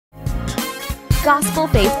Gospel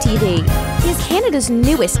Faith TV is Canada's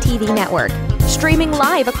newest TV network, streaming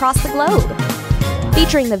live across the globe.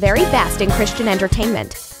 Featuring the very best in Christian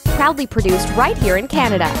entertainment, proudly produced right here in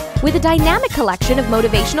Canada. With a dynamic collection of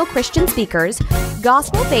motivational Christian speakers,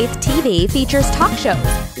 Gospel Faith TV features talk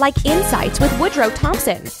shows like Insights with Woodrow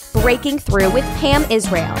Thompson, Breaking Through with Pam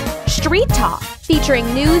Israel, Street Talk,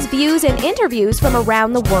 featuring news, views, and interviews from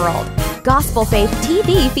around the world. Gospel Faith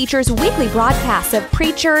TV features weekly broadcasts of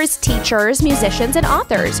preachers, teachers, musicians, and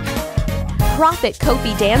authors. Prophet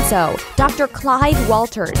Kofi Danso, Dr. Clyde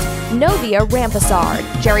Walters, Novia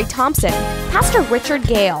Rampersad, Jerry Thompson, Pastor Richard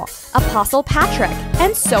Gale, Apostle Patrick,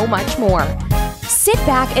 and so much more. Sit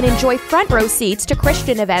back and enjoy front row seats to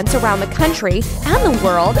Christian events around the country and the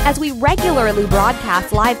world as we regularly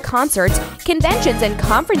broadcast live concerts, conventions, and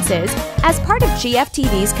conferences as part of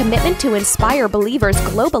GFTV's commitment to inspire believers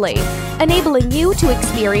globally, enabling you to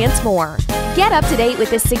experience more. Get up to date with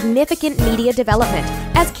this significant media development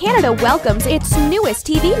as Canada welcomes its newest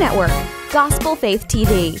TV network, Gospel Faith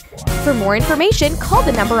TV. For more information, call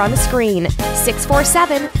the number on the screen,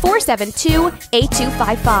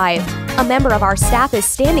 647-472-8255. A member of our staff is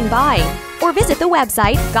standing by, or visit the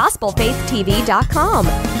website gospelfaithtv.com.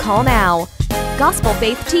 Call now. Gospel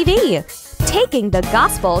Faith TV, taking the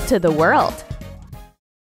gospel to the world.